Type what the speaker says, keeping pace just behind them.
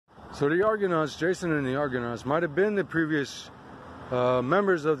So the Argonauts, Jason and the Argonauts, might have been the previous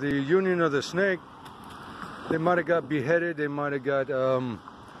members of the Union of the Snake. They might have got beheaded, they might have got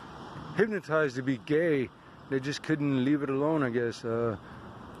hypnotized to be gay. They just couldn't leave it alone, I guess.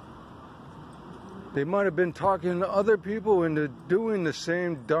 They might have been talking to other people into doing the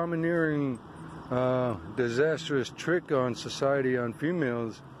same domineering, disastrous trick on society, on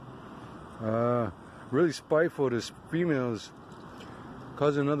females. Really spiteful to females,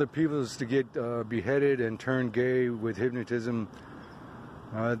 causing other people to get beheaded and turn gay with hypnotism.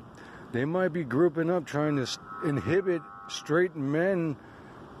 They might be grouping up trying to inhibit straight men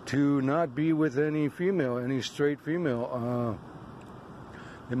to not be with any female, any straight female.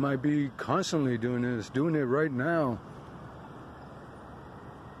 They might be constantly doing this, doing it right now.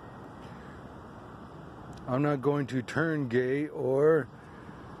 I'm not going to turn gay or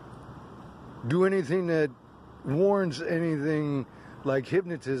do anything that warrants anything like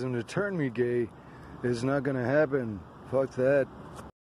hypnotism to turn me gay. It's not going to happen. Fuck that.